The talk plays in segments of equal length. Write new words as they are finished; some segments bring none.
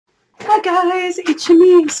Hi guys, it's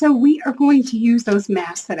me. So we are going to use those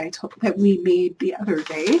masks that we made the other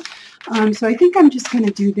day. So I think I'm just going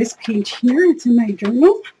to do this page here. It's in my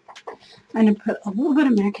journal. I'm going to put a little bit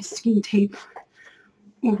of masking tape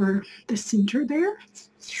over the center there,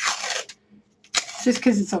 just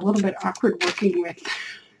because it's a little bit awkward working with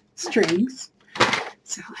strings.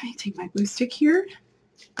 So let me take my glue stick here.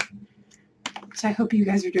 So I hope you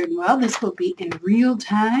guys are doing well. This will be in real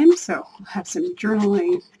time, so we'll have some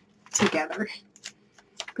journaling together.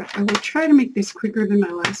 But I will try to make this quicker than my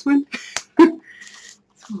last one. So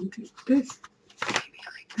I'll do this, maybe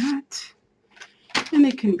like that. And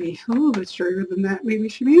it can be a little bit shorter than that, maybe,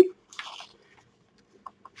 should be.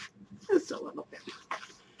 Just a little bit.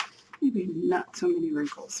 Maybe not so many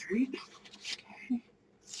wrinkles, right? Okay.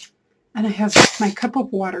 And I have my cup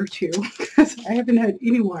of water too, because I haven't had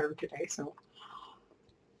any water today, so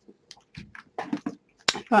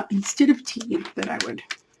I thought instead of tea that I would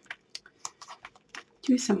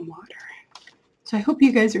do some water. So I hope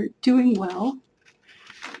you guys are doing well.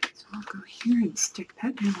 So I'll go here and stick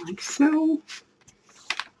that down like so.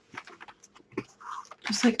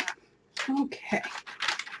 Just like that. Okay.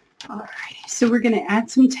 Alrighty. So we're going to add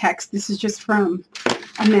some text. This is just from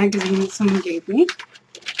a magazine that someone gave me.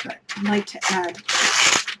 But I like to add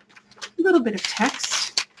a little bit of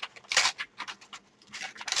text.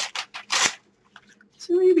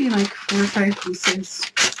 So maybe like 4 or 5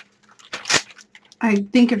 pieces. I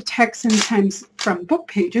think of text sometimes from book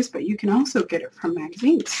pages, but you can also get it from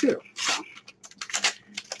magazines too. So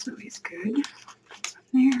it's always good. Some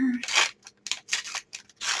there.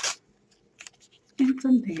 And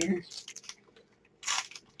some there.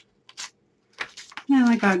 And I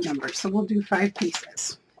like odd numbers, so we'll do 5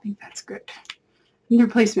 pieces. I think that's good. And their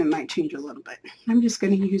placement might change a little bit. I'm just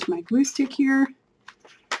going to use my glue stick here.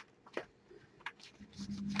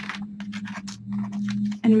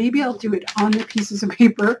 And maybe I'll do it on the pieces of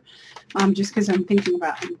paper, just because I'm thinking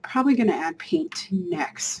about I'm probably going to add paint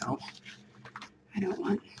next, so I don't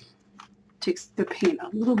want it takes the paint a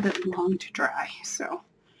little bit long to dry. So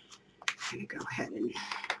I'm going to go ahead and,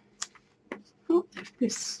 oh, if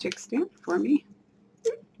this sticks down for me.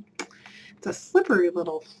 It's a slippery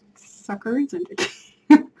little sucker, isn't it?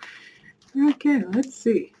 Okay, let's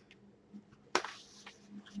see.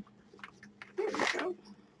 There we go.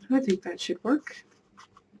 I think that should work.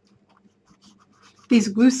 These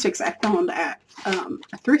glue sticks I found at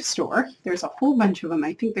a thrift store. There's a whole bunch of them.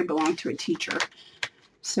 I think they belong to a teacher.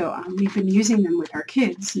 So we've been using them with our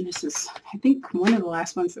kids. And this is, I think, one of the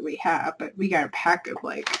last ones that we have. But we got a pack of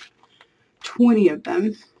like 20 of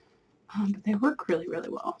them. But they work really, really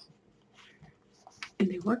well. And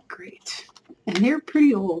they work great. And they're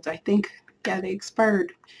pretty old, I think. Yeah, they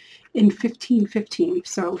expired in 1515.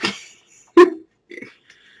 So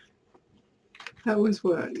that was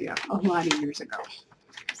what, yeah, a lot of years ago.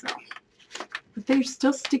 So, but they're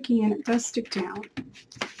still sticky and it does stick down.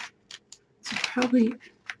 So probably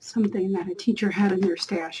something that a teacher had in their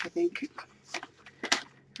stash, I think.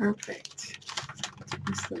 Perfect.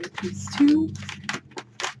 This little piece too.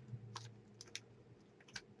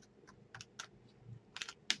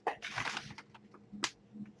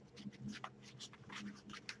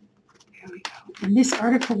 There we go. And this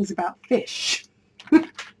article was about fish.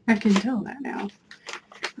 I can tell that now.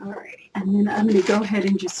 Alrighty, and then I'm going to go ahead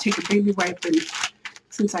and just take a baby wipe, and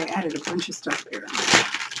since I added a bunch of stuff there,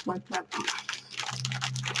 wipe that off.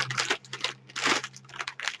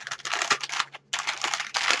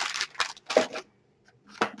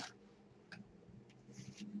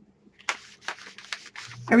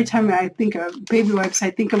 Every time I think of baby wipes, I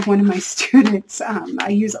think of one of my students. I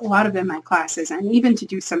use a lot of them in my classes, and even to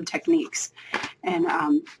do some techniques. And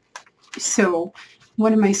so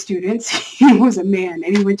one of my students, he was a man,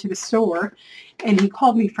 and he went to the store, and he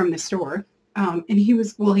called me from the store, and he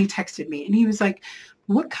texted me, and he was like,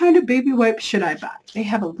 what kind of baby wipes should I buy? They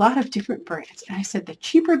have a lot of different brands. And I said, the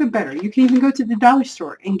cheaper the better. You can even go to the dollar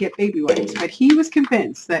store and get baby wipes. But he was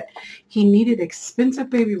convinced that he needed expensive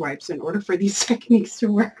baby wipes in order for these techniques to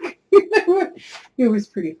work. It was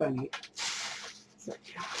pretty funny.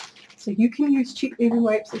 So you can use cheap baby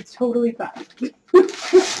wipes. It's totally fine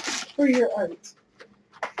for your art.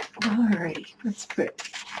 Alrighty, let's put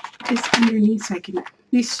this underneath so I can at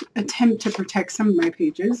least attempt to protect some of my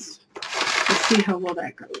pages. Let's see how well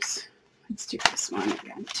that goes. Let's do this one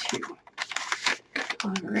again too.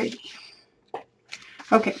 Alrighty.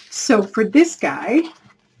 Okay, so for this guy,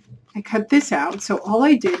 I cut this out. So all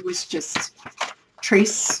I did was just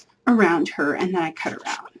trace around her and then I cut her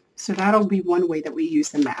out. So that'll be one way that we use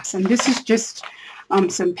the mask. And this is just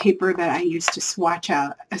some paper that I used to swatch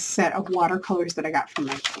out a set of watercolors that I got from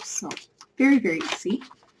my house. So very, very easy.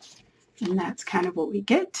 And that's kind of what we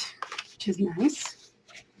get, which is nice.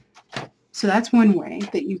 So that's one way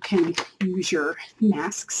that you can use your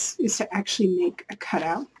masks, is to actually make a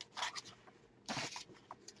cutout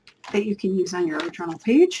that you can use on your journal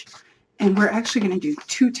page. And we're actually going to do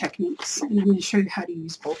two techniques, and I'm going to show you how to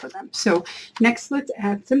use both of them. So next, let's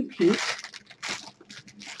add some paint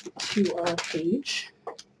to our page.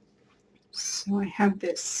 So I have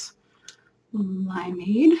this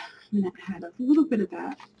limeade. I'm going to add a little bit of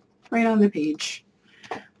that right on the page.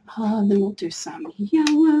 Then we'll do some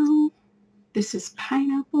yellow. This is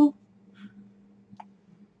pineapple.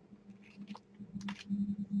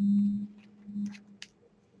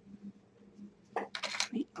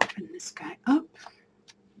 Let me open this guy up.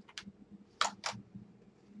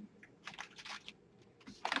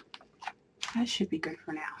 That should be good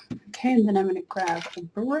for now. Okay, and then I'm going to grab a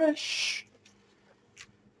brush,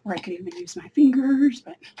 or I could even use my fingers,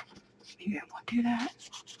 but maybe I won't do that.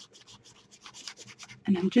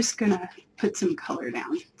 And I'm just going to put some color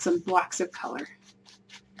down, some blocks of color.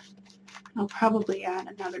 I'll probably add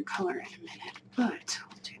another color in a minute, but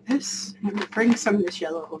we'll do this. I'm going to bring some of this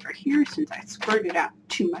yellow over here since I squirted out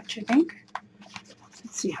too much, I think.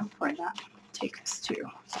 Let's see how far that will take us to.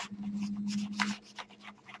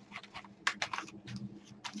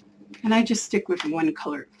 And I just stick with one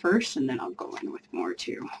color first, and then I'll go in with more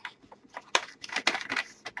too.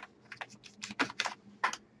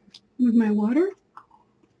 With my water,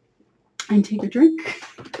 and take a drink.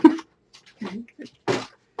 Very good.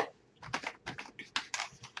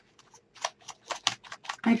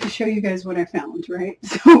 I have to show you guys what I found, right?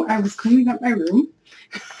 So I was cleaning up my room,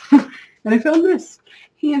 and I found this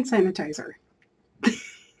hand sanitizer.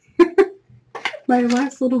 My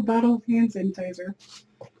last little bottle of hand sanitizer.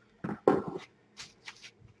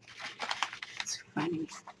 It's funny.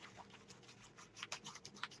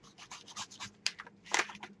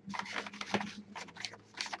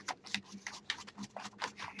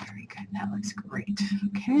 Very good. That looks great.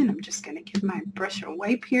 Okay, and I'm just going to give my brush a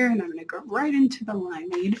wipe here, and I'm going to go right into the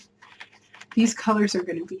limeade. These colors are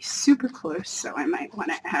going to be super close, so I might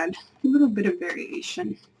want to add a little bit of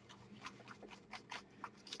variation.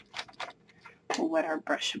 We'll wet our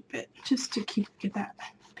brush a bit just to get that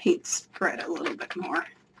paint spread a little bit more.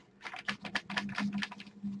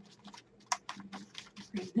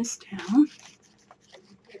 Bring this down.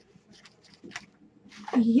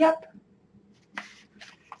 Yep.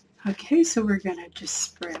 Okay, so we're going to just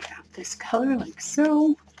spread out this color like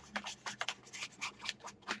so.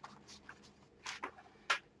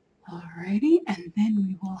 Alrighty, and then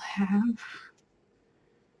we will have,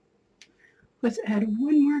 let's add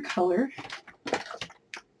one more color.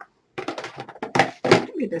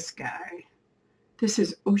 Look at this guy. This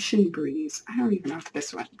is Ocean Breeze. I don't even know if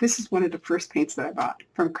this is one of the first paints that I bought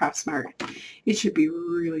from Craftsmart. It should be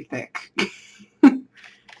really thick.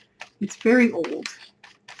 It's very old.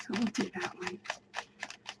 So we'll do that one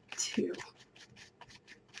too.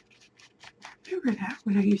 Remember that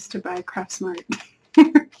when I used to buy Craftsmart?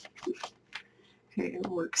 Okay, it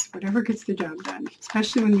works. Whatever gets the job done,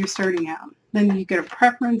 especially when you're starting out. Then you get a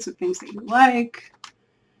preference of things that you like.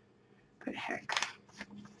 But heck.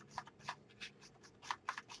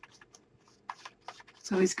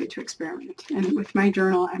 It's always good to experiment. And with my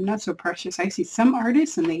journal, I'm not so precious. I see some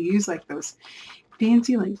artists and they use like those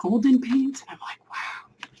fancy like golden paints. And I'm like,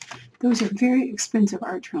 wow, those are very expensive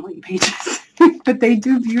art journaling pages. But they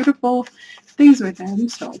do beautiful things with them.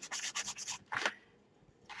 So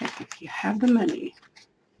if you have the money,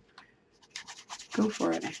 go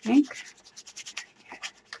for it, I think.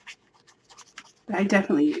 But I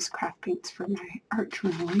definitely use craft paints for my art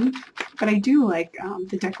journaling. But I do like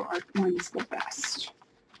the Deco Art ones the best.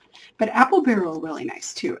 But Apple Barrel are really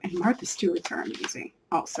nice too. And Martha Stewart's are amazing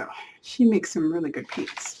also. She makes some really good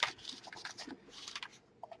paints.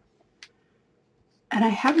 And I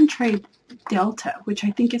haven't tried Delta, which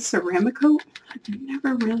I think is Ceramicoat. I've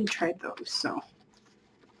never really tried those, so.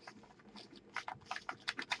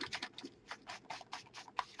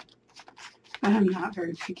 But I'm not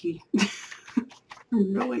very picky.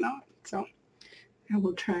 I'm really not. So I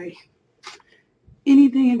will try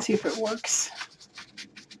anything and see if it works.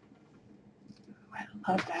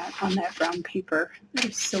 I love that on that brown paper. That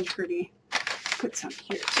is so pretty. Put some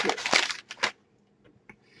here too.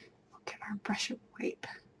 We'll give our brush a wipe.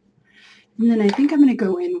 And then I think I'm going to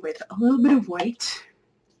go in with a little bit of white.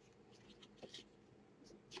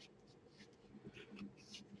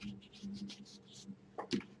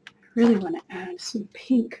 I really want to add some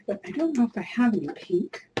pink, but I don't know if I have any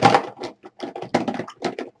pink.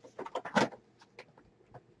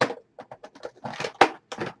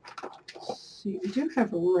 Let's see, I do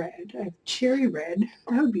have red. I have cherry red.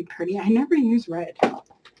 That would be pretty. I never use red, but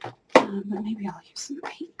maybe I'll use some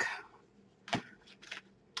pink.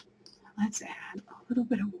 Let's add a little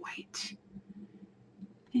bit of white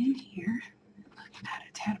in here. Add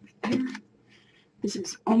a tad bit there. This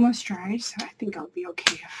is almost dry, so I think I'll be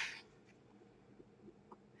okay.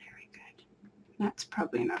 Very good. That's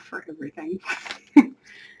probably enough for everything.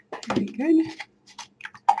 Very good.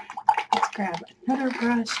 Let's grab another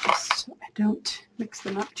brush just so I don't mix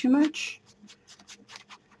them up too much.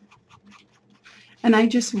 And I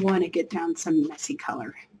just want to get down some messy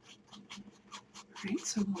color. All right,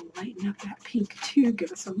 so we'll lighten up that pink too,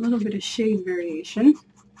 give us a little bit of shade variation.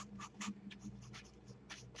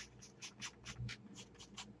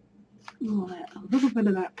 We'll let a little bit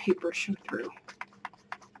of that paper show through.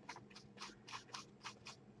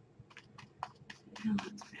 Now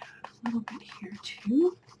let's add a little bit here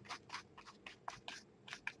too.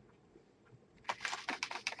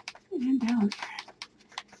 And down here.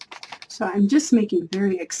 So I'm just making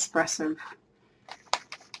very expressive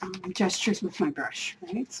gestures with my brush,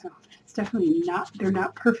 right? So it's definitely not, they're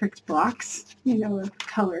not perfect blocks, you know, of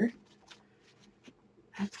color.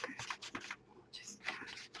 That's good. Just add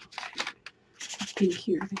a pink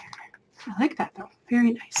here, there. I like that though.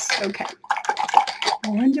 Very nice. Okay.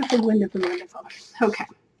 Wonderful, wonderful, wonderful. Okay.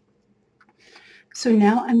 So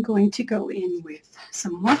now I'm going to go in with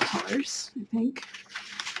some more colors, I think.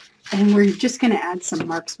 And we're just going to add some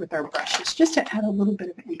marks with our brushes, just to add a little bit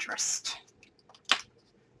of interest.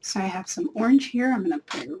 So I have some orange here. I'm going to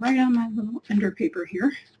put it right on my little ender paper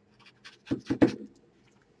here.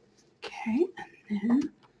 Okay, and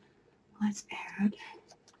then let's add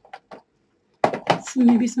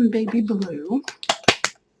maybe some baby blue.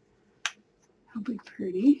 That'll be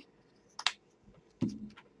pretty.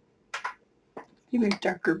 Maybe a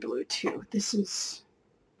darker blue too. This is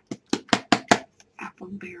apple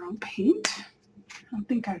barrel paint. I don't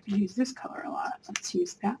think I've used this color a lot. Let's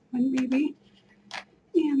use that one maybe.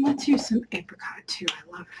 And let's use some apricot too. I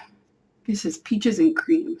love it. This is peaches and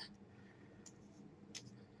cream.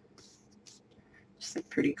 Just a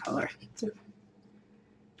pretty color. So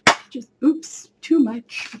just, oops, too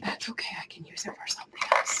much. But that's okay. I can use it for something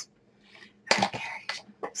else. Okay.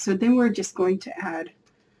 So then we're just going to add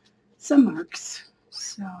some marks.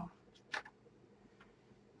 So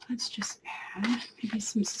let's just add maybe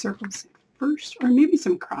some circles first, or maybe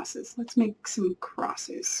some crosses. Let's make some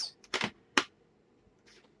crosses.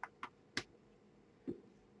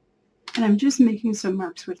 And I'm just making some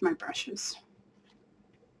marks with my brushes.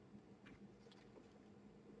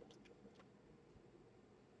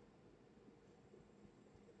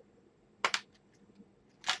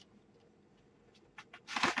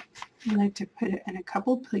 I like to put it in a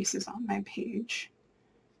couple places on my page.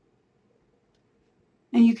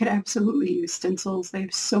 And you could absolutely use stencils. They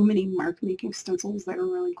have so many mark making stencils that are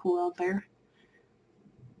really cool out there.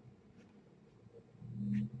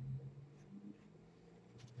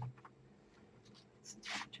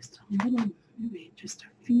 Just a little, maybe just a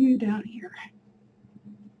few down here.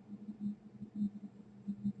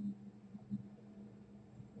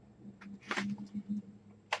 Alright.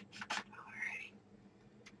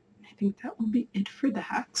 I think that will be it for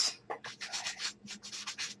that.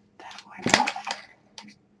 That one off.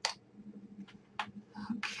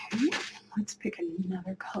 Okay, let's pick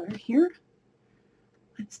another color here.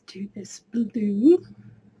 Let's do this blue.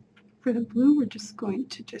 For the blue, we're just going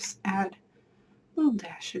to just add little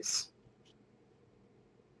dashes.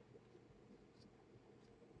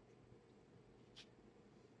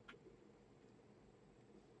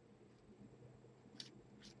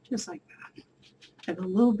 Just like that. I have a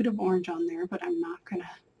little bit of orange on there, but I'm not going to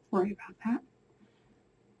worry about that.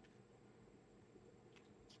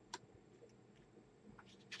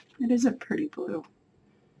 It is a pretty blue.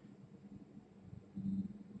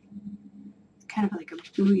 It's kind of like a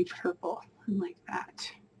bluey purple, and like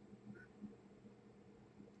that.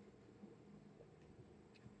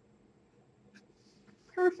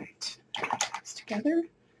 Perfect. Mix together.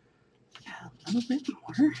 Add a little bit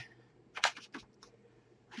more.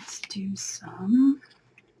 Let's do some.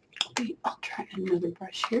 Wait, I'll try another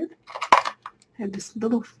brush here. I have this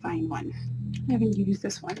little fine one. I haven't used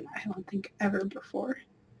this one, I don't think, ever before.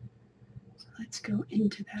 So let's go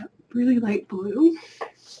into that really light blue.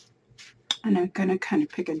 And I'm going to kind of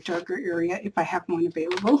pick a darker area if I have one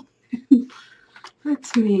available.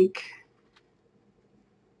 Let's make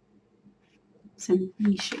some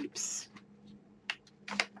V shapes.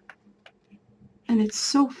 And it's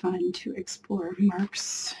so fun to explore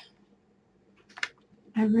marks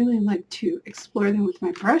I really like to explore them with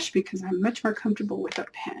my brush because I'm much more comfortable with a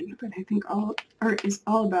pen, but I think all art is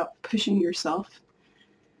all about pushing yourself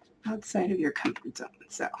outside of your comfort zone.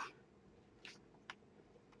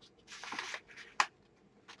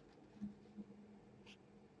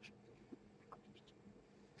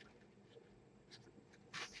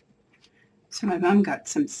 So my mom got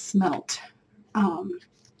some smelt. I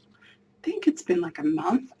think it's been like a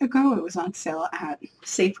month ago. It was on sale at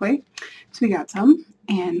Safeway. So we got some,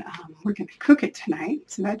 and we're going to cook it tonight.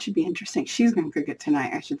 So that should be interesting. She's going to cook it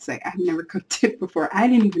tonight, I should say. I've never cooked it before. I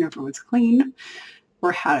didn't even know if it was clean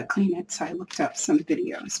or how to clean it. So I looked up some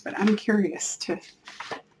videos, but I'm curious to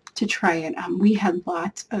try it. We had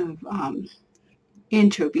lots of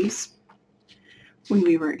anchovies when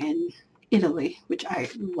we were in Italy, which I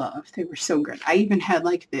love. They were so good. I even had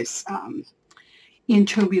like this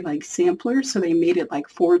anchovy like sampler, so they made it like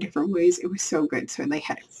 4 different ways. It was so good. So they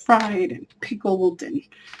had it fried and pickled, and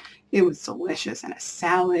it was delicious, and a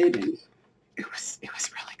salad, and it was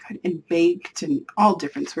really good, and baked, and all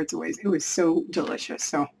different sorts of ways. It was so delicious.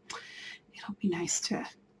 So it'll be nice to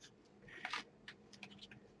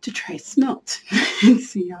try smelt and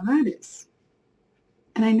see how that is.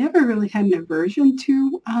 And I never really had an aversion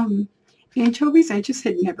to anchovies. I just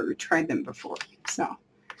had never tried them before. So,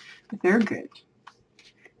 but they're good.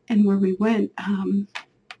 And where we went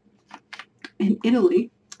in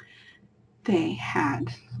Italy, they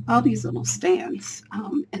had all these little stands,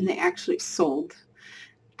 and they actually sold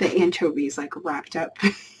the anchovies like wrapped up.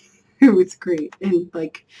 It was great. And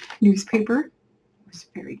like newspaper. It was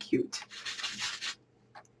very cute.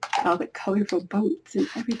 All the colorful boats and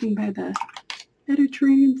everything by the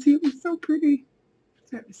Mediterranean Sea. It was so pretty.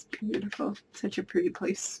 That was beautiful. Such a pretty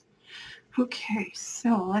place. Okay,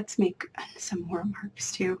 so let's make some more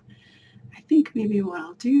marks too. I think maybe what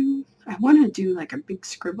I'll do, I want to do like a big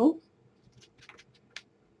scribble.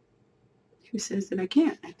 Who says that I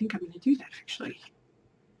can't? I think I'm going to do that actually.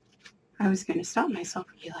 I was going to stop myself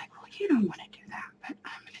and be like, well, you don't want to do that, but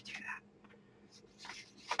I'm going to do that.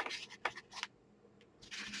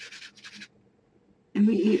 And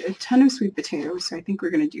we eat a ton of sweet potatoes, so I think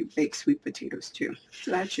we're going to do baked sweet potatoes too.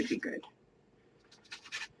 So that should be good.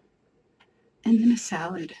 And then a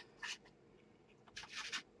salad.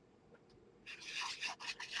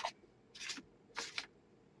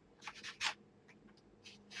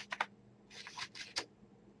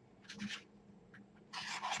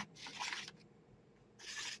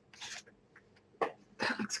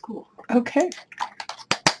 That looks cool. Okay.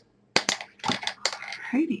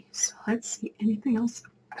 Alrighty, so let's see. Anything else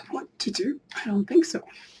I want to do? I don't think so.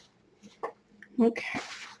 Okay.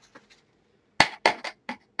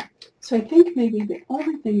 So I think maybe the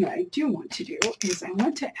only thing that I do want to do is I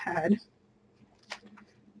want to add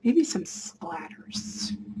maybe some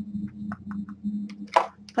splatters.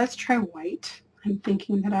 Let's try white. I'm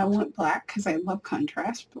thinking that I want black because I love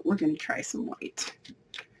contrast, but we're going to try some white.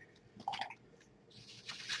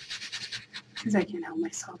 Because I can't help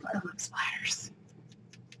myself. I love splatters.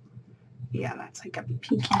 Yeah, that's like a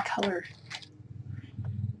pinky color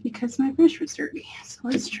because my brush was dirty. So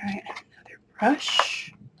let's try another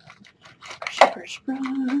brush. Brush.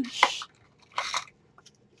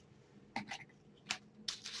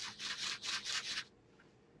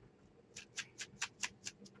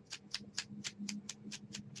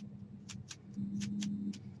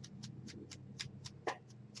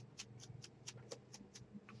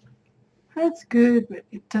 That's good, but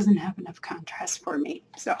it doesn't have enough contrast for me.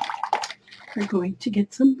 So we're going to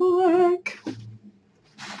get some black.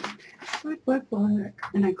 Black.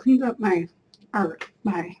 And I cleaned up my art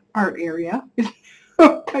area.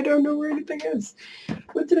 I don't know where anything is.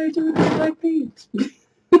 What did I do with the black paint?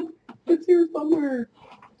 It's here somewhere.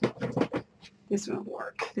 This won't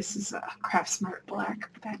work. This is a Craft Smart black,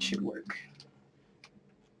 but that should work.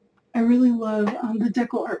 I really love the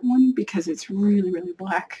Deco Art one because it's really, really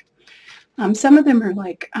black. Some of them are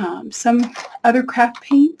like some other craft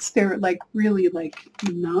paints. They're like really like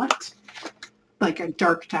not like a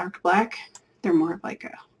dark black. They're more of like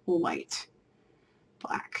a light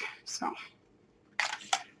black. So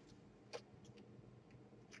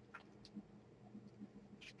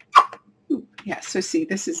yeah, so see,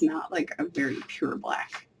 this is not like a very pure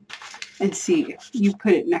black. And see, if you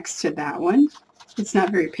put it next to that one, it's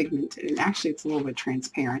not very pigmented, and actually it's a little bit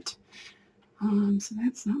transparent. So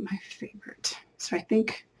that's not my favorite. So I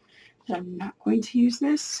think that I'm not going to use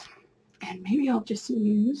this, and maybe I'll just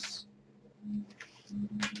use,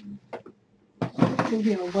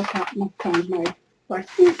 maybe I'll look out and find my black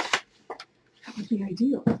paint. That would be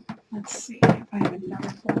ideal. Let's see if I have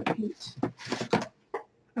another black paint.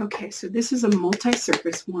 Okay, so this is a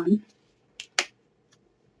multi-surface one.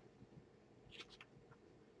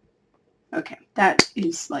 That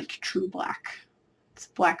is like true black. It's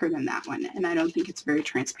blacker than that one, and I don't think it's very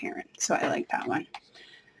transparent, so I like that one.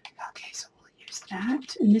 Okay, so we'll use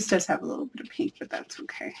that. And this does have a little bit of pink, but that's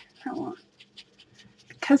okay. That won't.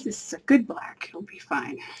 Because this is a good black, it'll be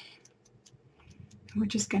fine. And we're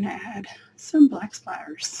just going to add some black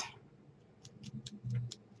splatters.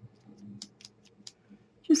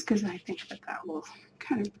 Just because I think that that will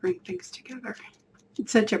kind of bring things together.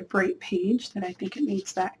 It's such a bright page that I think it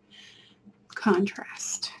needs that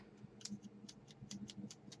contrast.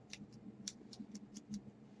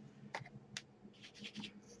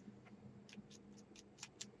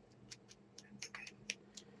 That's good.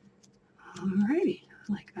 Alrighty,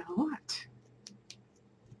 I like that a lot.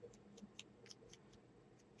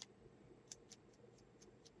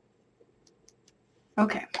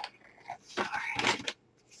 Okay. All right.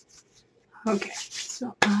 Okay,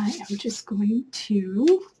 so I am just going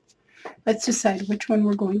to, let's decide which one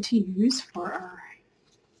we're going to use for our,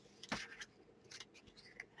 that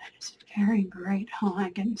is very bright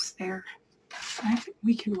elegance there. I think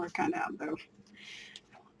we can work on that though. We'll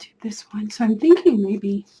do this one. So I'm thinking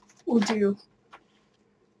maybe we'll do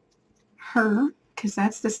her, because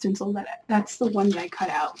that's the stencil that's the one that I cut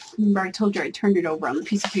out. Remember I told you I turned it over on the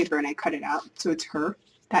piece of paper and I cut it out, so it's her,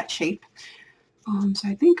 that shape. So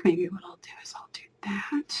I think maybe what I'll do is I'll do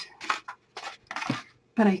that.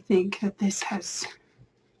 But I think that this has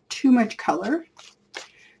too much color,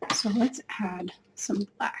 so let's add some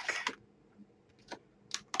black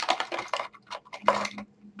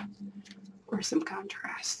or some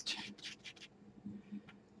contrast.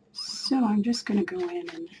 So I'm just going to go in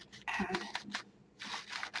and add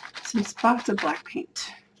some spots of black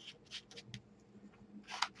paint.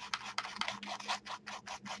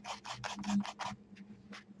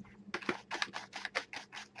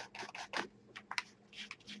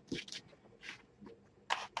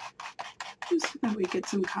 Just so that we get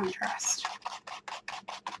some contrast.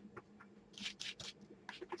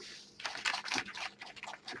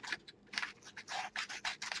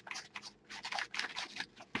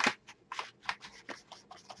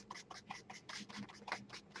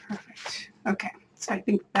 Perfect. Okay, so I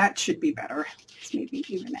think that should be better. Let's maybe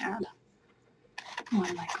even add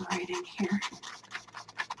one like right in here.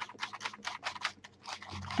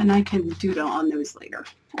 And I can doodle on those later.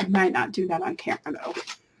 I might not do that on camera though.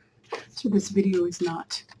 So this video is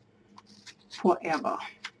not forever.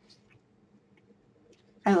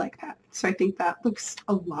 I like that. So I think that looks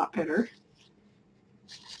a lot better.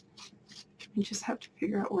 I just have to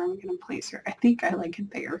figure out where I'm going to place her. I think I like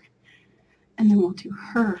it there. And then we'll do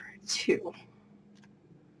her too.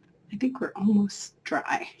 I think we're almost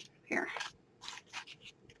dry there.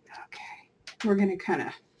 Okay. We're going to kind of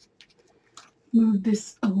move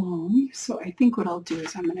this along. So I think what I'll do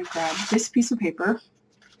is I'm going to grab this piece of paper.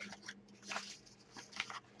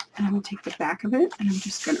 And I'm going to take the back of it and I'm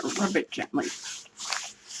just going to rub it gently.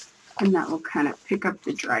 And that will kind of pick up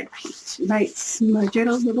the dried paint. It might smudge it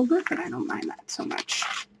a little bit, but I don't mind that so much.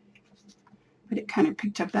 But it kind of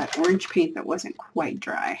picked up that orange paint that wasn't quite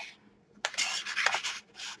dry.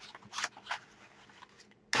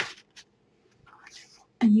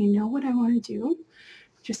 And you know what I want to do,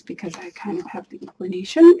 just because I kind of have the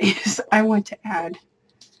inclination, is I want to add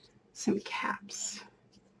some caps.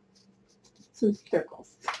 Some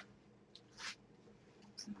circles.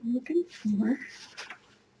 So I'm looking for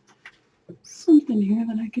something here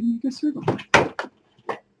that I can make a circle.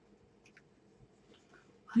 I'll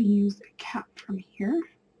use a cap from here.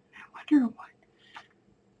 I wonder what.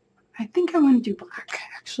 I think I want to do black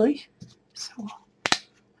actually. So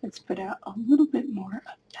let's put out a little bit more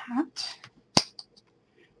of that.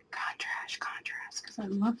 Contrast, because I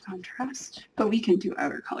love contrast. But we can do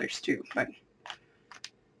outer colors too.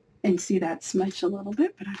 And see that smudged a little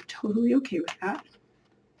bit, but I'm totally okay with that.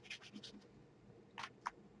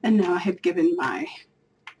 And now I have given my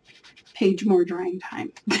page more drying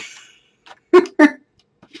time.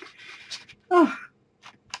 Oh.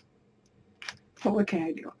 But what can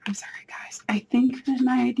I do? I'm sorry, guys. I think that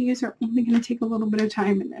my ideas are only going to take a little bit of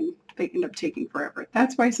time and then they end up taking forever.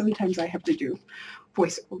 That's why sometimes I have to do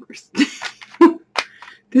voiceovers.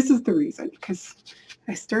 This is the reason, because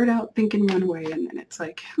I start out thinking one way and then it's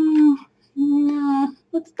like, oh, yeah,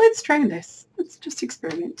 let's try this. Let's just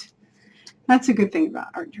experiment. That's a good thing about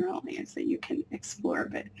art journaling, is that you can explore a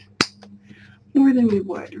bit more than we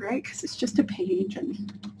would, right? Because it's just a page and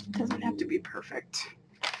it doesn't have to be perfect.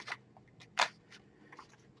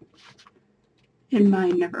 And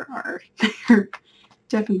mine never are. They're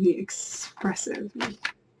definitely expressive.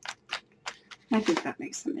 I think that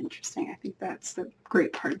makes them interesting. I think that's the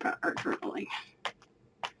great part about art journaling.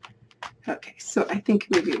 Okay, so I think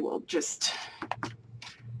maybe we'll just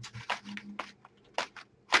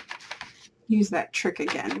use that trick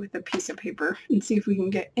again with a piece of paper and see if we can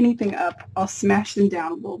get anything up. I'll smash them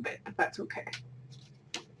down a little bit, if that's okay.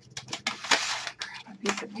 Grab a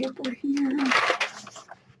piece of paper here.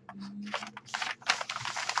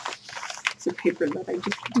 It's a paper that I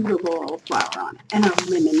just glued a little flower on, and a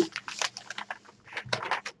lemon.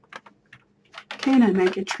 Okay, and I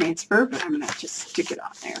might get transfer, but I'm going to just stick it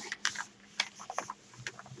on there.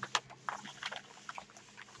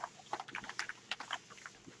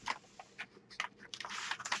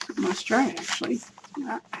 Almost dry, actually.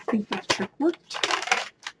 I think that trick worked.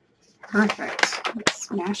 Perfect. Let's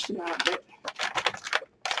smash it out a bit.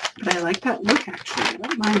 But I like that look, actually. I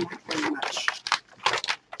don't mind that very much.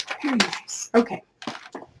 Very nice. Okay.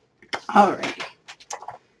 All right.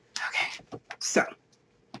 Okay. So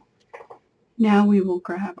now we will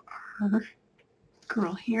grab our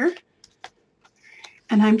girl here.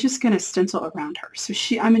 And I'm just going to stencil around her. So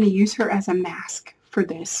I'm going to use her as a mask for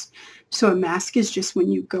this. So a mask is just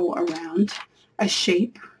when you go around a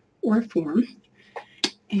shape or a form.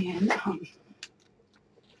 And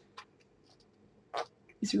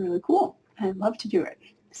it's really cool. I love to do it.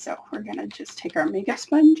 So we're going to just take our makeup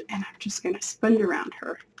sponge and I'm just going to sponge around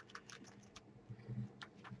her.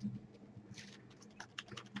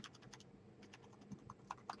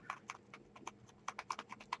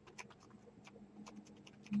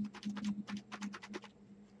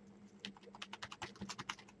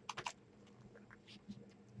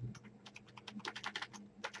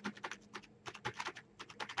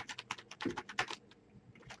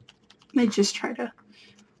 I just try to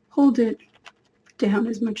hold it down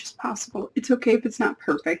as much as possible. It's okay if it's not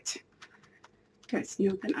perfect. You guys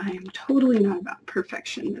know that I am totally not about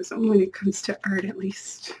perfectionism when it comes to art, at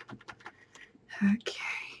least.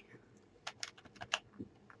 Okay.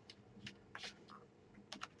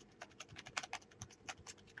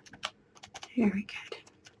 Very good.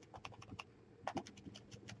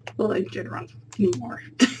 Well, I did run anymore.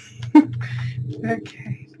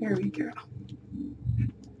 Okay, there we go.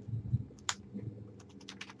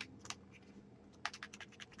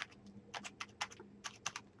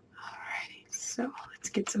 So let's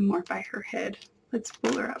get some more by her head. Let's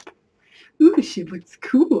pull her up. Ooh, she looks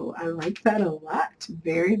cool. I like that a lot.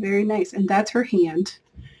 Very, very nice. And that's her hand.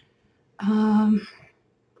 Oh,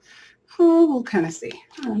 we'll kind of see.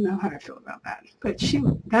 I don't know how I feel about that. But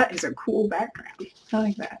that is a cool background. I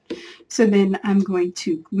like that. So then I'm going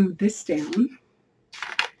to glue this down.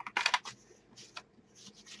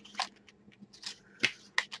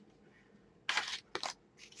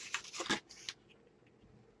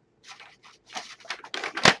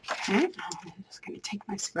 Okay, I'm just going to take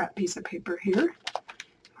my scrap piece of paper here.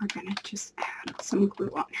 We're going to just add some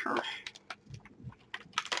glue on her.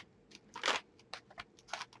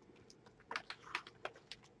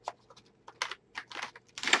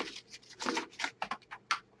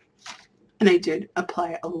 And I did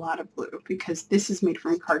apply a lot of glue because this is made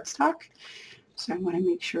from cardstock. So I want to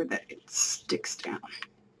make sure that it sticks down.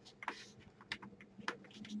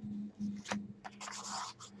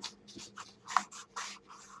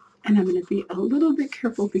 And I'm going to be a little bit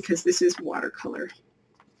careful because this is watercolor.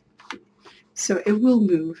 So it will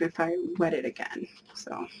move if I wet it again.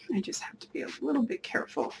 So I just have to be a little bit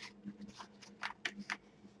careful.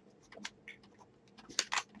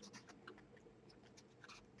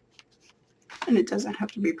 And it doesn't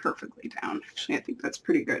have to be perfectly down. Actually, I think that's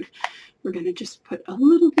pretty good. We're going to just put a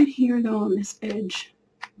little bit here, though, on this edge.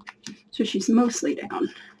 So she's mostly down.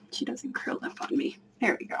 She doesn't curl up on me.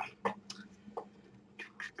 There we go.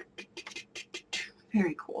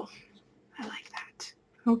 Very cool. I like that.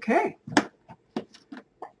 Okay.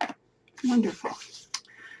 Wonderful.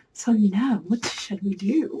 So now, what should we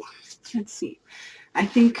do? Let's see. I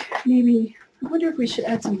think maybe, I wonder if we should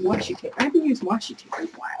add some washi tape. I haven't used washi tape in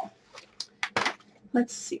a while.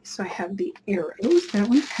 Let's see. So I have the arrows. That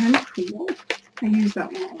one's kind of cool. I use that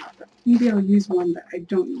one a lot. But maybe I'll use one that I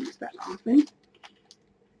don't use that often.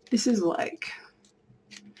 This is like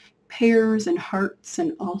pears and hearts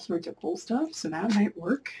and all sorts of cool stuff. So that might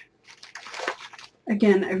work.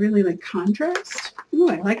 Again, I really like contrast. Ooh,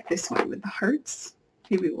 I like this one with the hearts.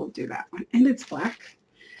 Maybe we'll do that one. And it's black.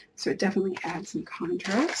 So it definitely adds some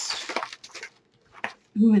contrast.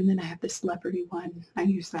 Ooh, and then I have this leopardy one. I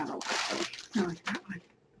use that a lot, though. I like that one.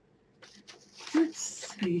 Let's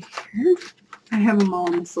see here. I have them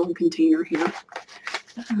all in this little container here.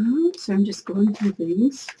 So I'm just going through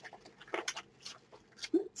things.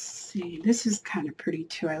 Let's see. This is kind of pretty,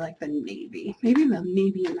 too. I like the navy. Maybe the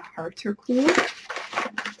navy and the hearts are cool.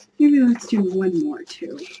 Maybe let's do one more,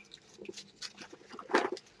 too.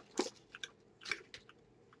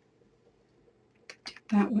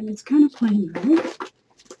 That one is kind of plain, though.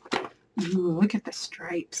 Ooh, look at the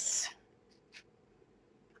stripes.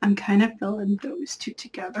 I'm kind of filling those two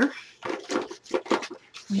together.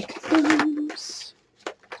 Like those.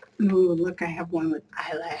 Ooh, look, I have one with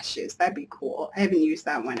eyelashes. That'd be cool. I haven't used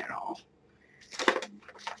that one at all.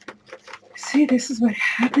 See, this is what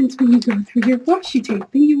happens when you go through your washi tape.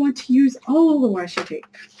 Then you want to use all the washi tape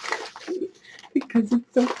because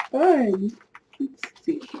it's so fun. Let's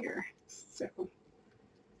see here. So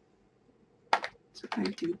I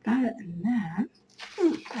do that and that.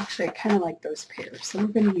 Actually, I kind of like those pairs, so we're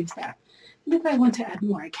going to use that. And if I want to add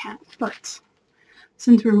more, I can. But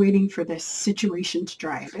since we're waiting for this situation to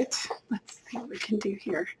dry a bit, let's see what we can do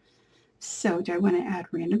here. So do I want to add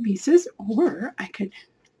random pieces, or I could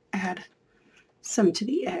add some to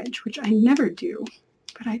the edge, which I never do,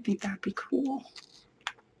 but I think that would be cool.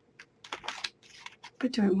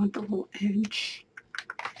 But do I want the little edge?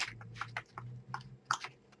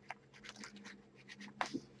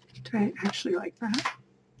 Do I actually like that?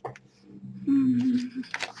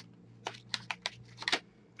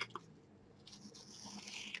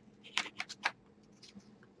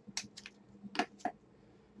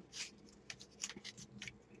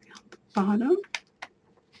 Bottom.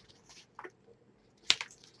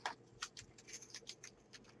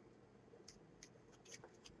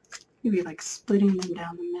 Maybe like splitting them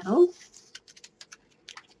down the middle.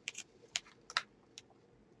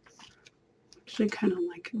 Actually kind of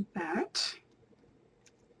like that.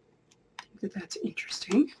 I think that that's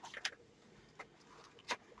interesting.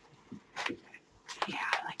 Yeah,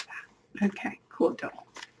 I like that. Okay, cool deal.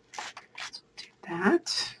 So we'll do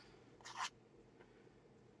that.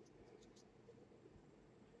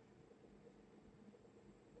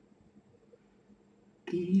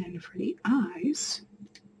 And then for the eyes,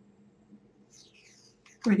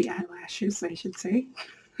 or the eyelashes, I should say.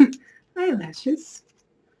 Eyelashes.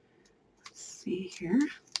 Let's see here.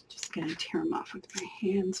 Just gonna tear them off with my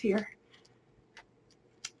hands here.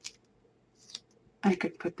 I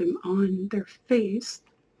could put them on their face.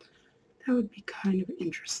 That would be kind of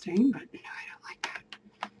interesting, but no, I don't like that.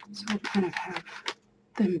 So I'll kind of have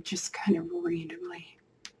them just kind of randomly.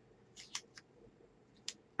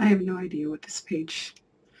 I have no idea what this page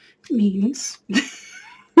means.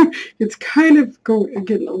 It's kind of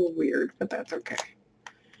getting a little weird, but that's okay.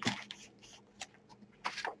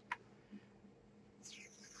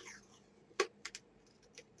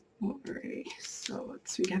 Alright, so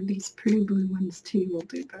we have these pretty blue ones too. We'll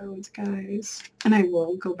do those, guys. And I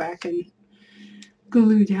will go back and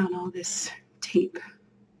glue down all this tape.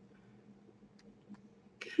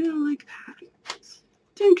 Kind of like that. It's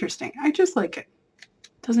interesting. I just like it.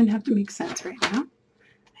 Doesn't have to make sense right now.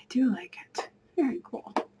 I do like it. Very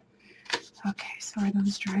cool. Okay, so are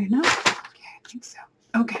those dry enough? Okay, I think so.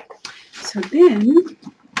 Okay, so then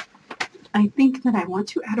I think that I want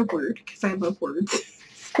to add a word because I love words.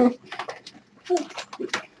 So let's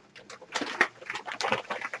see.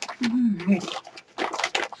 Alright.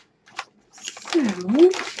 So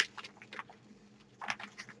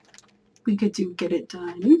we could do get it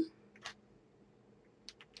done.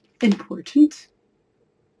 Important.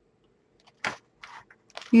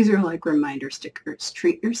 These are like reminder stickers.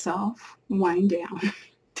 Treat yourself. Wind down.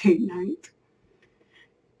 Date night.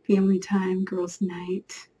 Family time. Girls'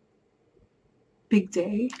 night. Big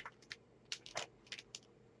day.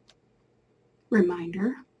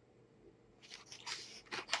 Reminder.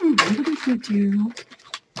 What if we do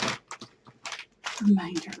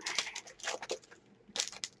reminder?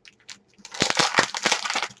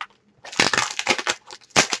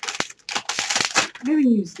 I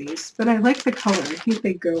haven't used these, but I like the color. I think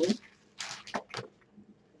they go.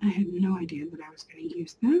 I had no idea that I was going to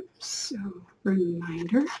use them. So,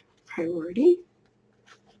 reminder, priority,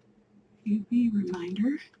 maybe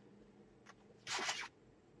reminder.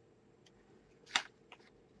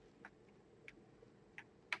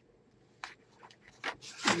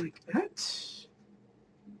 Like that.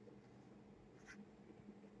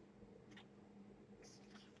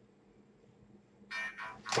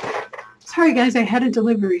 Sorry guys, I had a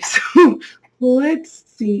delivery, so let's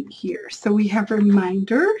see here. So we have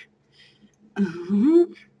reminder.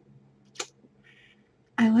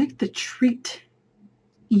 I like the treat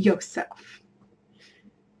yourself.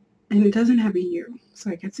 And it doesn't have a U,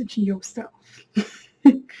 so I guess it's yourself.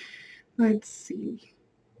 Let's see.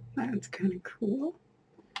 That's kind of cool.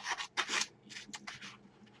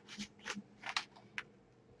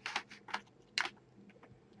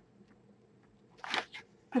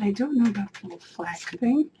 But I don't know about the little flag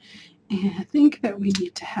thing. And I think that we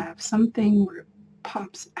need to have something where it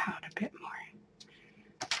pops out a bit more.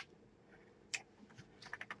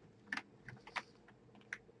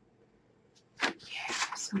 Yeah,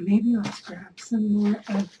 so So maybe let's grab some more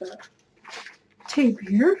of the tape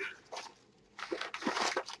here.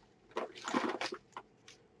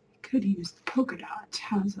 Could use the polka dot.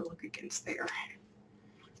 How does it look against there?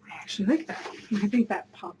 I actually like that. I think that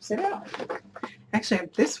pops it out. Actually, I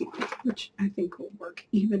have this one, which I think will work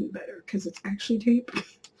even better because it's actually tape.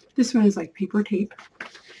 This one is like paper tape.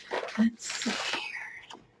 Let's see here.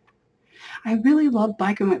 I really love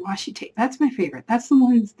black and white washi tape. That's my favorite. That's the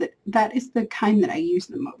ones that is the kind that I use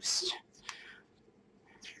the most.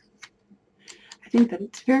 I think that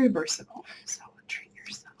it's very versatile. So treat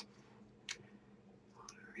yourself.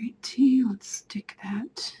 Alrighty, let's stick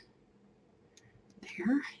that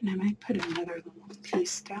there. And I might put another little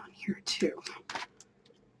piece down here too.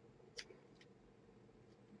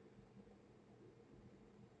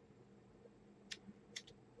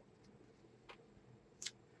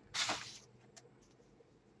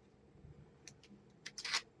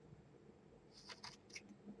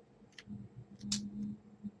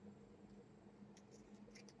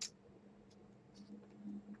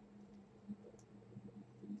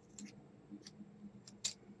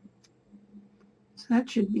 So that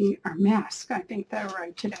should be our mask. I think that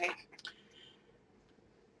arrived today.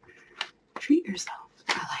 Treat yourself.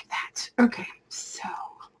 I like that. Okay, so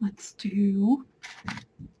let's do,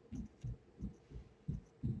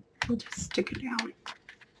 we'll just stick it down.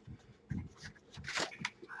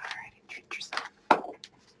 Alright, treat yourself.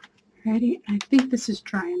 Ready? I think this is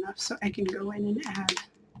dry enough so I can go in and add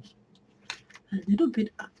a little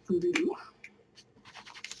bit of glue.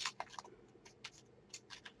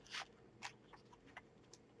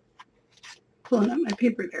 Pulling up my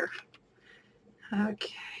paper there.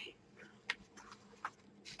 Okay.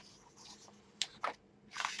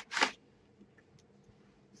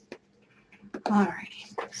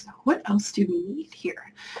 Alrighty, so what else do we need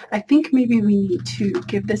here? I think maybe we need to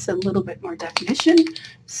give this a little bit more definition.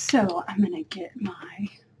 So I'm going to get my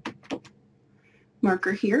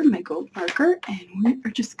marker here, my gold marker, and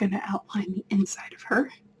we're just going to outline the inside of her.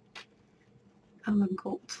 I love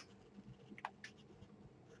gold.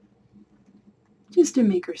 Just to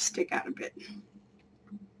make her stick out a bit.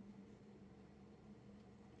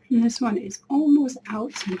 And this one is almost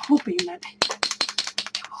out, so I'm hoping that it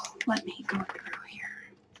will let me go through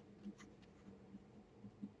here.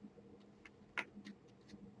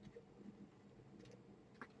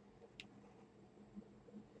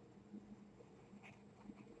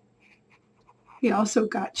 We also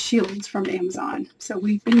got shields from Amazon, so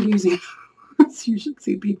we've been using those. You should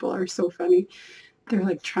see, people are so funny. They're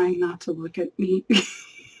like trying not to look at me.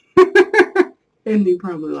 And they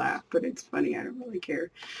probably laugh, but it's funny. I don't really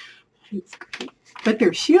care. It's great. But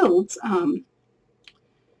they're shields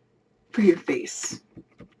for your face.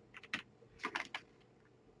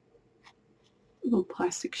 Little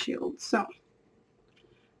plastic shields. So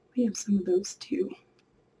we have some of those too.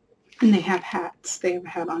 And they have hats. They have a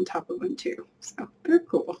hat on top of them too. So they're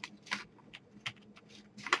cool.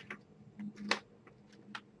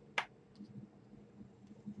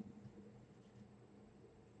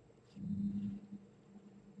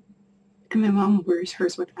 And my mom wears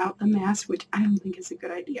hers without the mask, which I don't think is a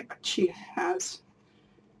good idea, but she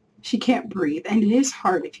can't breathe. And it is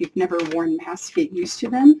hard if you've never worn masks to get used to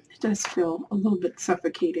them. It does feel a little bit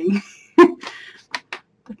suffocating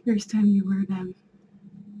the first time you wear them.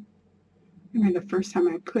 I remember the first time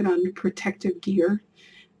I put on protective gear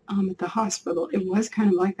at the hospital, it was kind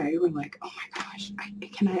of like that. You were like, oh my gosh,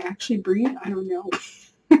 can I actually breathe? I don't know.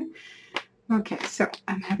 Okay, so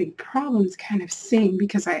I'm having problems kind of seeing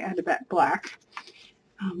because I added that black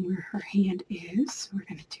where her hand is. We're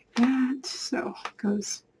going to do that. So it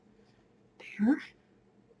goes there.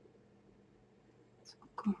 So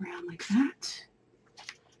we'll go around like that.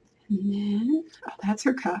 And then, oh, that's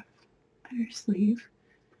her cuff. Her sleeve.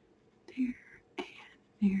 There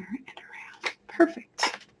and around.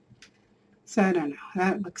 Perfect. So I don't know.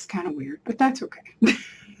 That looks kind of weird, but that's okay.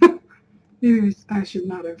 Maybe I should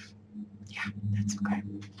not have. Yeah, that's okay.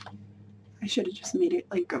 I should have just made it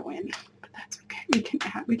like go in, but that's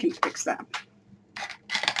okay. We can fix that.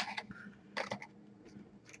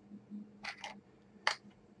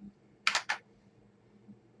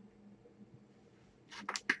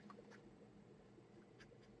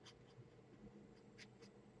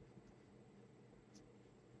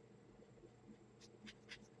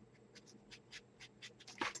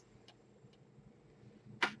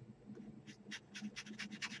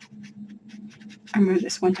 I remember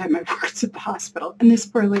this one time I worked at the hospital, and this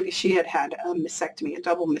poor lady, she had had a mastectomy, a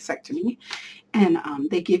double mastectomy, and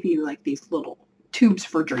they give you like these little tubes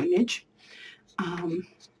for drainage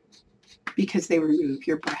because they remove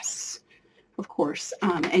your breasts, of course,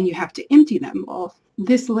 and you have to empty them. Well,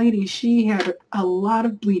 this lady, she had a lot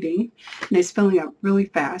of bleeding and it's filling up really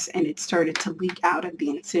fast and it started to leak out of the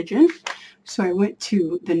incision. So I went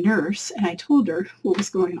to the nurse and I told her what was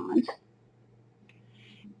going on.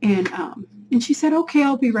 And she said, okay,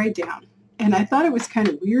 I'll be right down. And I thought it was kind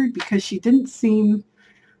of weird because she didn't seem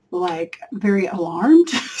like very alarmed.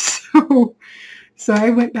 So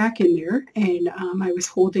I went back in there and I was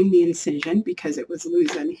holding the incision because it was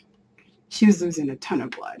she was losing a ton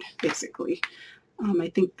of blood, basically. I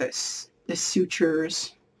think the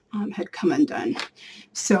sutures had come undone.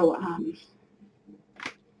 So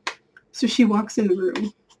she walks in the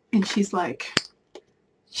room and she's like,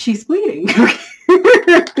 she's bleeding.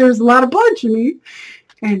 There's a lot of blood, Jimmy.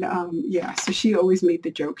 And yeah, so she always made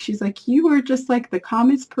the joke. She's like, you are just like the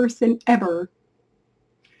calmest person ever.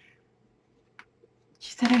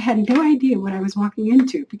 She said, I had no idea what I was walking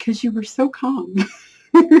into because you were so calm.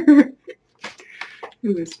 It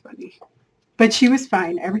was funny. But she was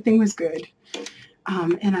fine. Everything was good.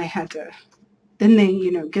 And I had to, then they,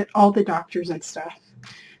 get all the doctors and stuff.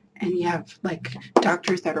 And you have like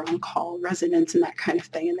doctors that are on call, residents and that kind of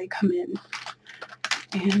thing. And they come in.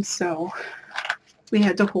 And so we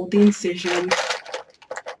had to hold the incision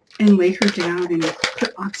and lay her down and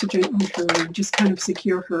put oxygen on her and just kind of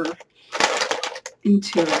secure her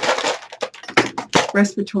into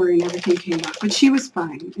respiratory, and everything came up. But she was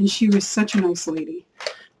fine. And she was such a nice lady.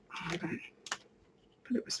 But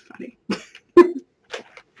it was funny.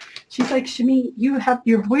 She's like, Shami,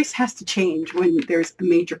 your voice has to change when there's a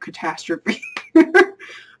major catastrophe.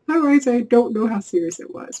 Otherwise, I don't know how serious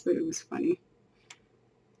it was, but it was funny.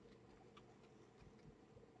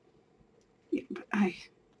 Yeah, but I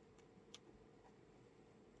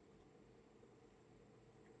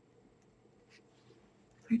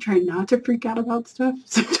try not to freak out about stuff.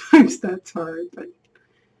 Sometimes that's hard,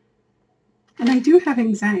 and I do have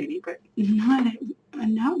anxiety, but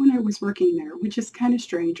not when I was working there, which is kind of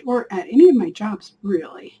strange, or at any of my jobs,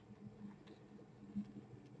 really.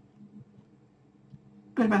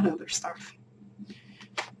 But about other stuff.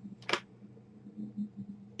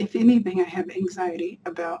 If anything, I have anxiety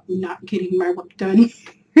about not getting my work done.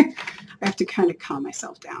 I have to kind of calm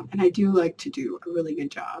myself down. And I do like to do a really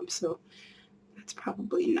good job, so that's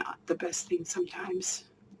probably not the best thing sometimes.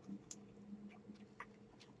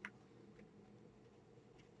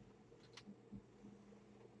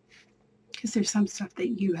 Because there's some stuff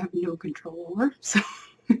that you have no control over, so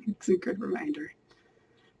it's a good reminder.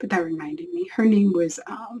 But that reminded me, her name was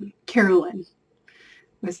Carolyn,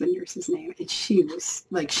 was the nurse's name, and she was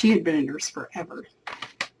like, she had been a nurse forever.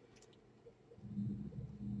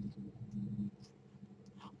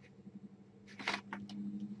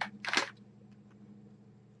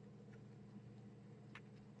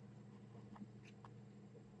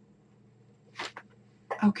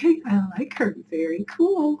 Okay, I like her. Very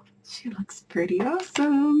cool. She looks pretty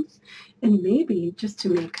awesome. And maybe just to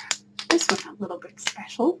make this one a little bit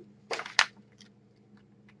special,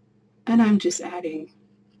 and I'm just adding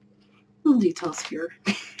little details here.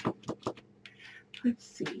 Let's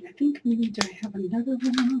see. I think maybe, do I have another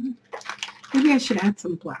one? Maybe I should add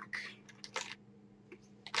some black.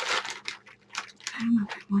 I don't know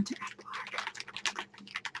if I want to add black.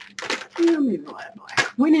 Yeah, maybe I'll add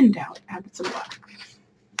black. When in doubt, add some black.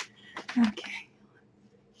 Okay.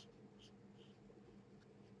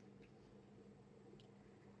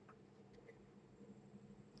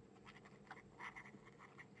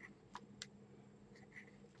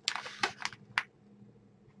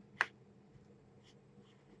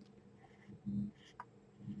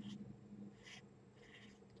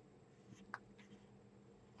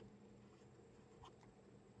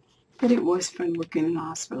 But it was fun working in the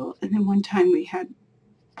hospital. And then one time we had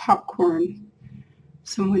popcorn.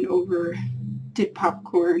 Someone did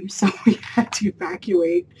popcorn, so we had to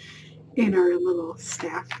evacuate in our little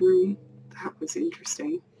staff room. That was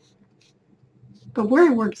interesting. But where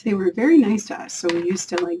I worked, they were very nice to us. So we used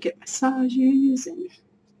to like get massages and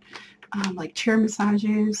like chair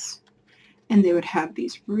massages. And they would have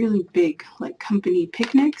these really big like company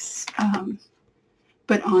picnics,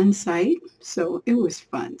 but on site. So it was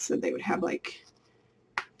fun. So they would have like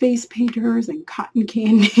face painters and cotton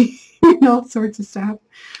candy and all sorts of stuff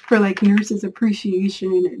for like nurses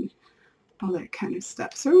appreciation and all that kind of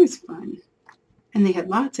stuff. So it was fun. And they had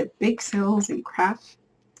lots of bake sales and craft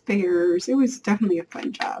fairs. It was definitely a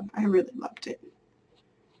fun job. I really loved it.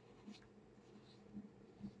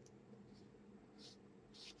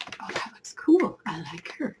 Oh, that looks cool. I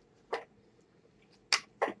like her.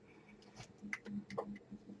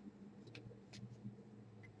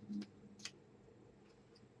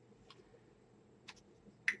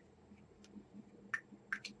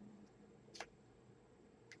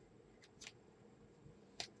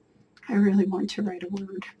 really want to write a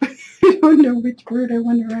word, but I don't know which word I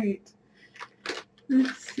want to write.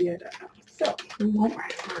 Let's see. I don't know. So we won't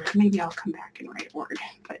write a word. Maybe I'll come back and write a word.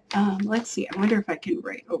 But let's see. I wonder if I can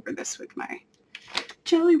write over this with my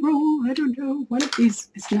jelly roll. I don't know. One of these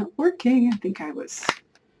is not working. I think I was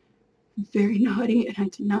very naughty and I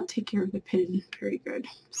did not take care of the pin very good.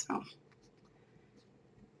 So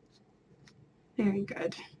very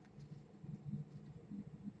good.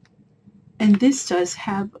 And this does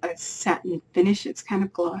have a satin finish. It's kind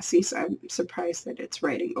of glossy, so I'm surprised that it's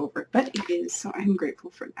writing over it, but it is, so I'm grateful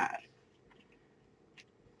for that.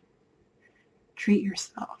 Treat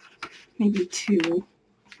yourself. Maybe 2.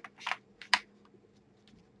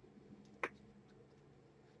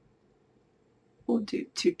 We'll do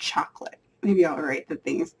 2 chocolate. Maybe I'll write the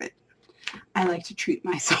things that I like to treat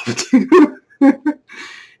myself to.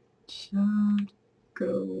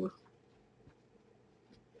 Choco.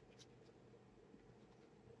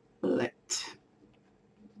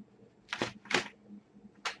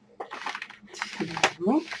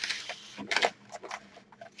 Tomorrow.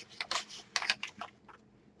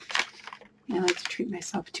 I like to treat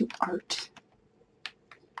myself to art.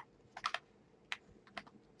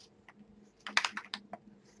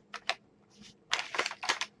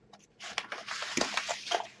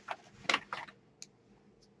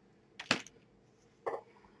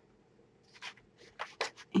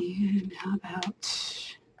 And how about,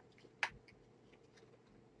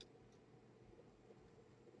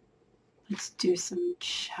 let's do some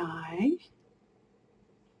chai.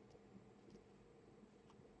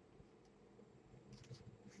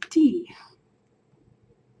 Tea.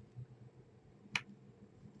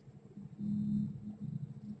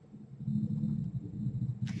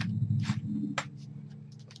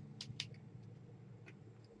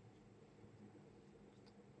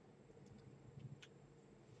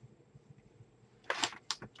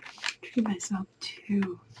 Treat myself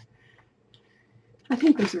to, I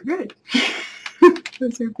think those are good.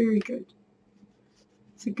 Those are very good.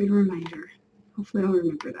 It's a good reminder. Hopefully I'll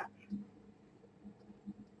remember that.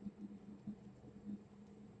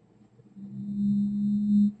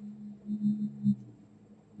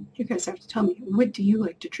 You guys have to tell me, what do you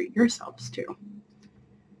like to treat yourselves to?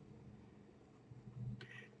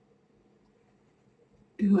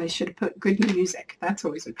 Ooh, I should have put good music. That's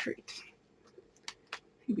always a treat.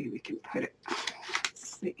 Maybe we can put it,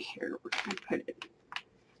 let's see here, where can I put it?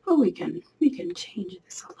 Oh, we can change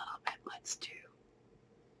this a little bit. Let's do,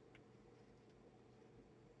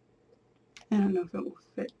 I don't know if it will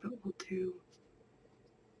fit, but we'll do,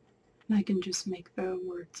 and I can just make the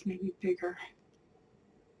words maybe bigger.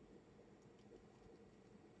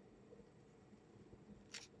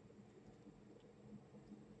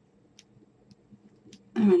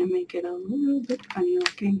 I'm going to make it a little bit funny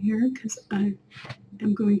looking here because I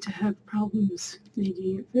am going to have problems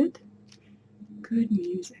making it fit. Good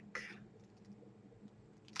music.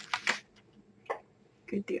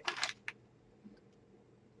 Good deal.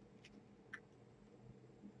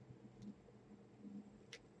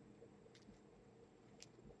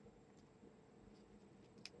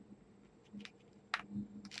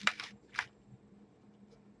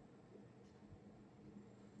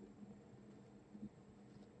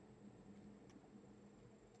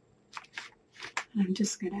 I'm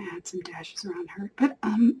just going to add some dashes around her. But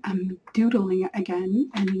I'm doodling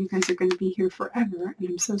again, and you guys are going to be here forever, and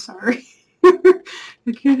I'm so sorry.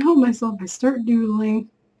 I can't help myself. I start doodling.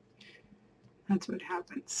 That's what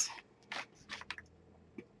happens.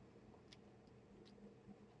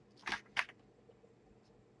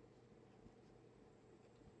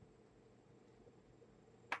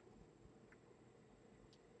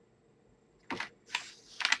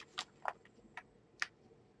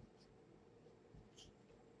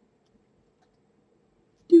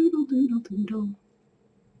 Doodle, doodle, doodle.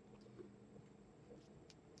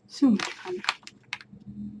 So much fun.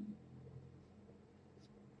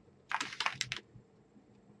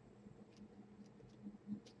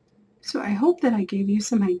 So I hope that I gave you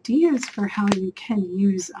some ideas for how you can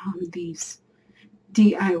use these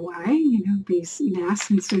DIY, you know, these masks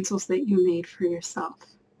and stencils that you made for yourself.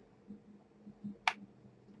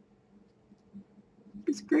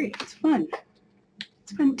 It's great. It's fun.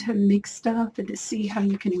 It's fun to make stuff and to see how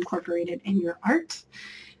you can incorporate it in your art.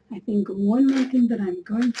 I think one more thing that I'm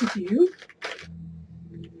going to do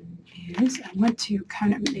is I want to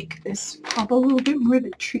kind of make this pop a little bit more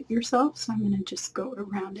than treat yourself. So I'm going to just go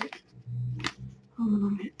around it a little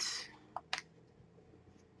bit.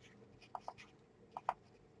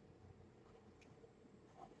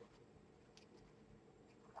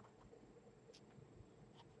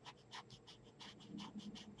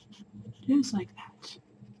 Just like that.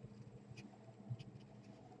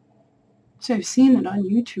 So I've seen it on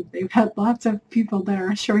YouTube. They've had lots of people that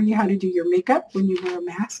are showing you how to do your makeup when you wear a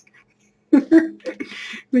mask,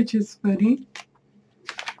 which is funny.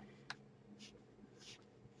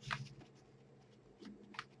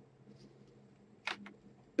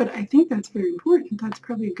 But I think that's very important. That's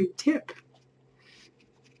probably a good tip.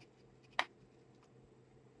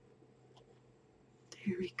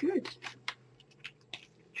 Very good.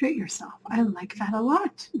 Treat yourself. I like that a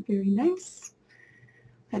lot. Very nice.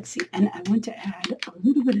 Let's see. And I want to add a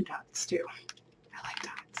little bit of dots too. I like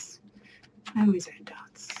dots. I always add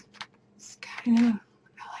dots. It's kind of,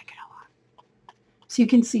 I like it a lot. So you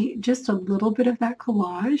can see just a little bit of that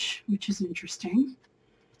collage, which is interesting.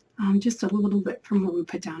 Just a little bit from where we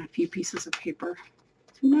put down a few pieces of paper.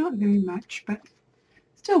 Not very much, but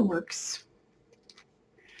still works.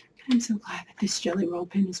 I'm so glad that this Jelly Roll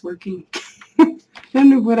pen is working. I don't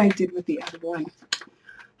know what I did with the other one.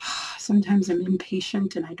 Sometimes I'm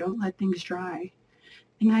impatient and I don't let things dry.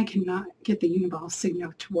 And I cannot get the Uniball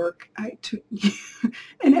Signo to work.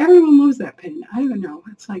 And everyone loves that pen. I don't know.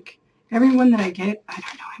 It's like everyone that I get, I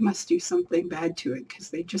don't know, I must do something bad to it because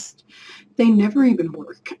they never even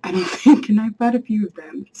work, I don't think. And I bought a few of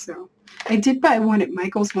them. So I did buy one at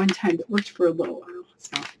Michael's one time that worked for a little while.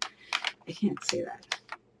 So I can't say that.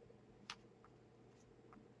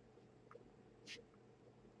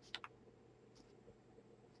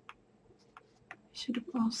 Should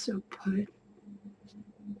have also put,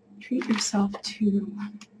 treat yourself to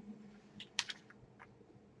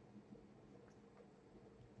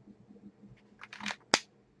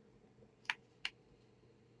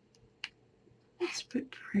let's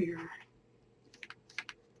put prayer.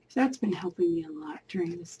 That's been helping me a lot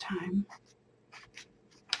during this time.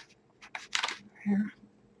 Prayer.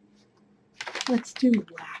 Let's do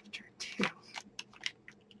laughter too.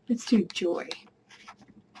 Let's do joy.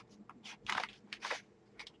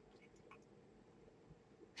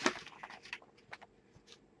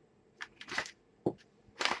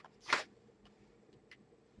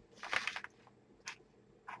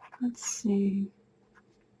 Let's see.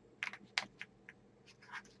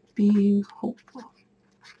 Being hopeful.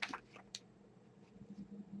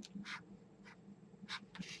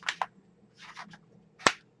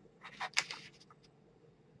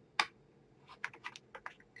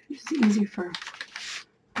 It's easy for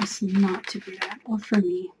us not to do that, or for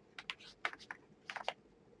me.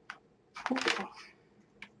 Hopeful.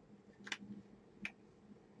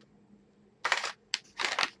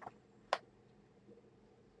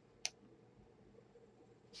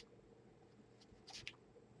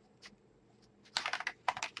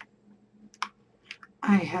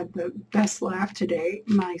 I had the best laugh today.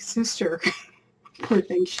 My sister, poor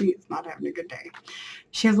thing, she is not having a good day.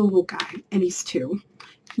 She has a little guy, and he's 2,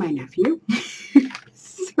 my nephew.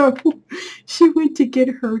 So she went to get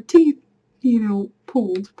her teeth,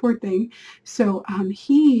 pulled, poor thing. So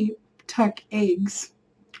he took eggs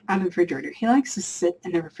out of the refrigerator. He likes to sit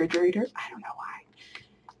in the refrigerator. I don't know why.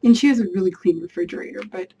 And she has a really clean refrigerator,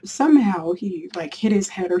 but somehow he hit his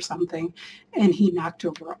head or something and he knocked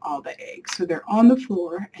over all the eggs. So they're on the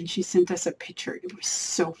floor and she sent us a picture. It was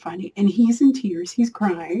so funny. And he's in tears. He's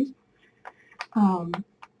crying. And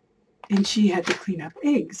she had to clean up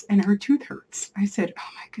eggs and her tooth hurts. I said, oh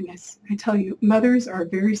my goodness. I tell you, mothers are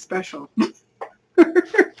very special.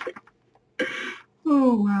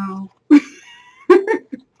 Oh, wow.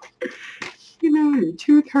 Your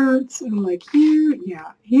tooth hurts. And I'm like,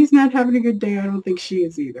 yeah, he's not having a good day. I don't think she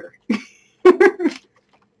is either.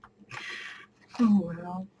 Oh,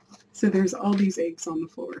 well. So there's all these eggs on the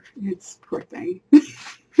floor. It's poor thing.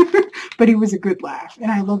 But it was a good laugh.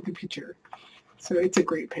 And I love the picture. So it's a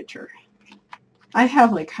great picture. I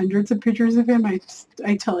have hundreds of pictures of him. I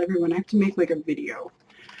tell everyone I have to make a video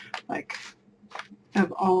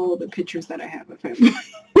of all the pictures that I have of him.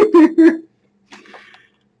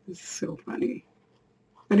 It's so funny.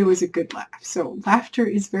 But it was a good laugh. So laughter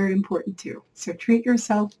is very important too. So treat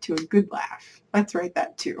yourself to a good laugh. Let's write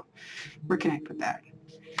that too. Where can I put that?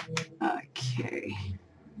 Okay.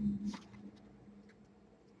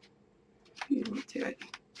 We'll do it.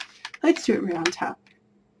 Let's do it right on top.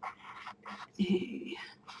 A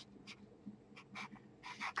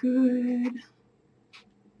good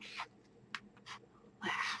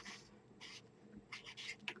laugh.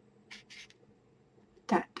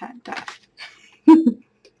 Dot, dot, dot.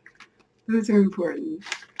 Those are important.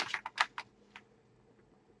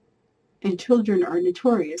 And children are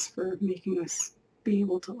notorious for making us be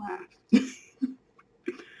able to laugh.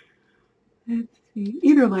 Let's see.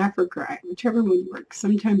 Either laugh or cry, whichever one works.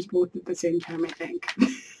 Sometimes both at the same time, I think.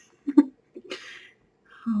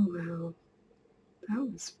 Oh, wow. That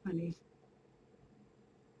was funny.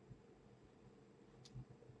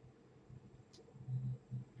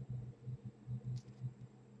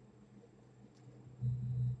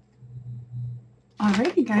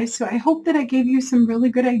 Alrighty, guys. So I hope that I gave you some really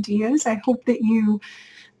good ideas. I hope that you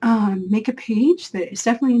make a page that is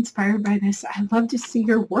definitely inspired by this. I'd love to see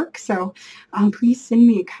your work, so please send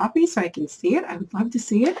me a copy so I can see it. I would love to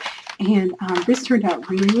see it. And this turned out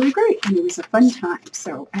really, really great, and it was a fun time.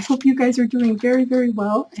 So I hope you guys are doing very, very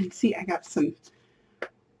well. And see, I got some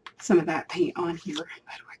of that paint on here, but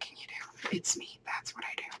what can you do? It's me. That's what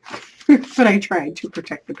I do. But I tried to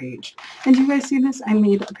protect the page. And do you guys see this? I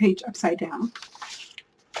made a page upside down.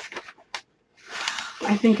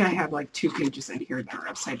 I think I have like 2 pages in here that are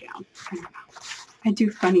upside down. I don't know. I do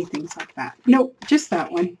funny things like that. Nope, just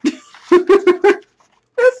that one.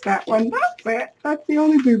 Just that one. That's it. That's the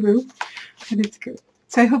only boo-boo. But it's good.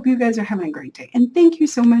 So I hope you guys are having a great day. And thank you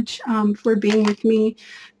so much for being with me.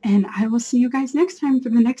 And I will see you guys next time for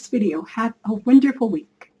the next video. Have a wonderful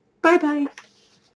week. Bye-bye.